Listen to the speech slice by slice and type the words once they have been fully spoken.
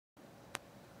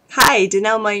Hi,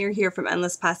 Danelle Meyer here from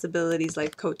Endless Possibilities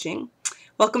Life Coaching.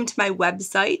 Welcome to my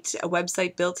website, a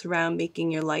website built around making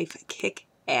your life kick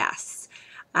ass.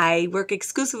 I work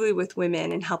exclusively with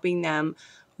women and helping them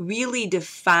really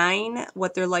define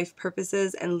what their life purpose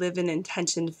is and live an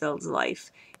intention-filled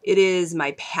life. It is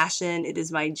my passion, it is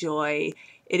my joy,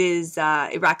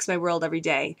 it rocks my world every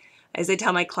day. As I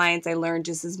tell my clients, I learn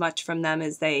just as much from them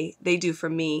as they do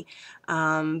from me.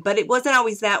 But it wasn't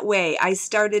always that way. I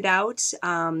started out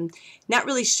not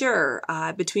really sure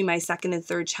between my second and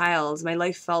third child. My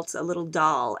life felt a little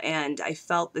dull and I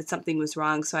felt that something was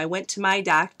wrong. So I went to my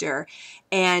doctor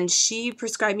and she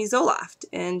prescribed me Zoloft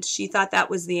and she thought that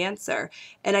was the answer.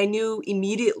 And I knew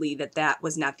immediately that that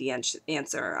was not the answer,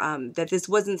 that this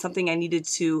wasn't something I needed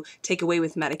to take away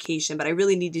with medication, but I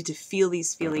really needed to feel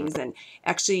these feelings and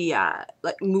actually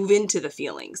move into the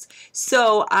feelings.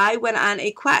 So I went on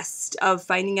a quest of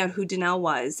finding out who Danelle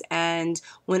was, and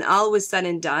when all was said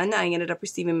and done, I ended up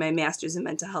receiving my master's in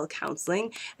mental health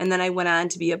counseling, and then I went on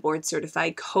to be a board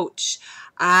certified coach.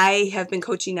 I have been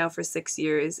coaching now for 6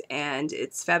 years and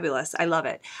it's fabulous. I love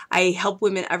it. I help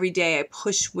women every day. I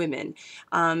push women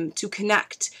to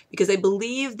connect because I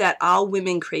believe that all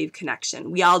women crave connection.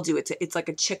 We all do. It's like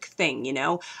a chick thing, you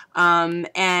know?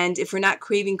 And if we're not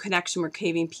craving connection, we're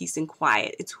craving peace and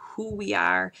quiet. It's who we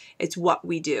are. It's what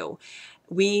we do.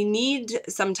 We need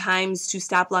sometimes to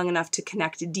stop long enough to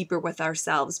connect deeper with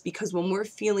ourselves, because when we're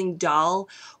feeling dull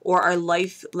or our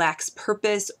life lacks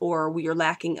purpose or we are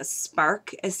lacking a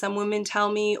spark, as some women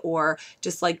tell me, or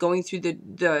just like going through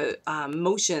the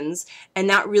motions and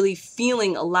not really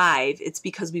feeling alive, it's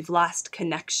because we've lost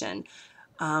connection.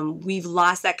 We've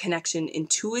lost that connection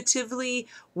intuitively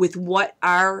with what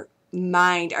our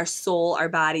mind, our soul, our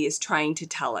body is trying to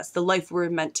tell us, the life we're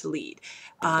meant to lead.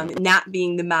 Not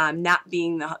being the mom, not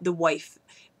being the wife,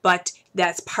 but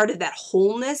that's part of that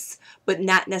wholeness, but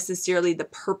not necessarily the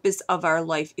purpose of our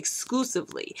life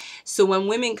exclusively. So when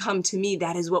women come to me,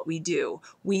 that is what we do.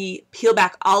 We peel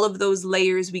back all of those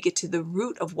layers, we get to the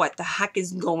root of what the heck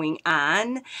is going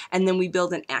on, and then we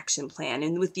build an action plan.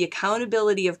 And with the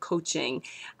accountability of coaching,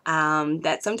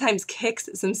 that sometimes kicks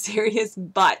some serious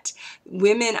butt,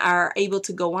 women are able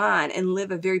to go on and live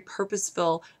a very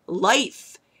purposeful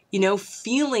life, you know,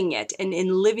 feeling it and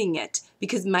living it,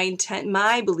 because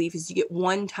my belief is you get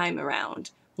one time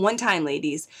around. One time,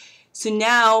 ladies. So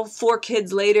now, 4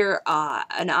 kids later,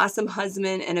 an awesome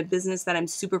husband and a business that I'm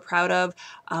super proud of.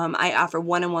 I offer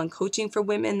one-on-one coaching for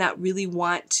women that really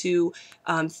want to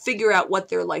figure out what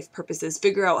their life purpose is,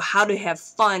 figure out how to have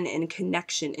fun and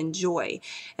connection and joy.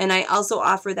 And I also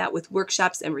offer that with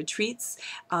workshops and retreats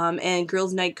and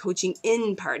girls' night coaching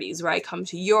in parties where I come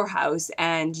to your house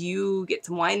and you get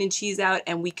some wine and cheese out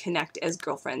and we connect as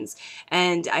girlfriends.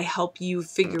 And I help you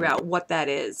figure out what that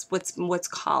is, what's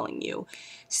calling you.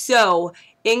 So,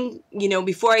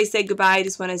 before I say goodbye, I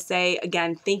just want to say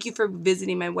again, thank you for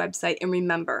visiting my website. And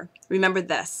remember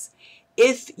this.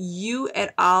 If you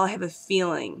at all have a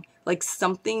feeling like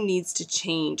something needs to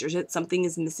change or that something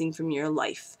is missing from your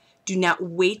life, do not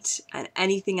wait on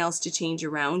anything else to change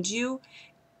around you.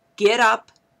 Get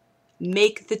up,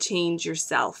 make the change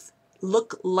yourself.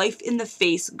 Look life in the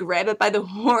face, grab it by the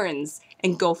horns,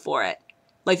 and go for it.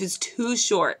 Life is too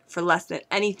short for less than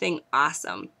anything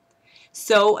awesome.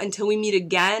 So until we meet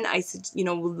again, I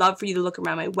would love for you to look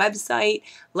around my website,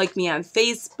 like me on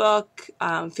Facebook,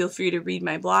 feel free to read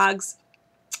my blogs.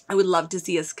 I would love to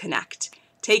see us connect.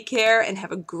 Take care and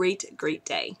have a great, great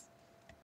day.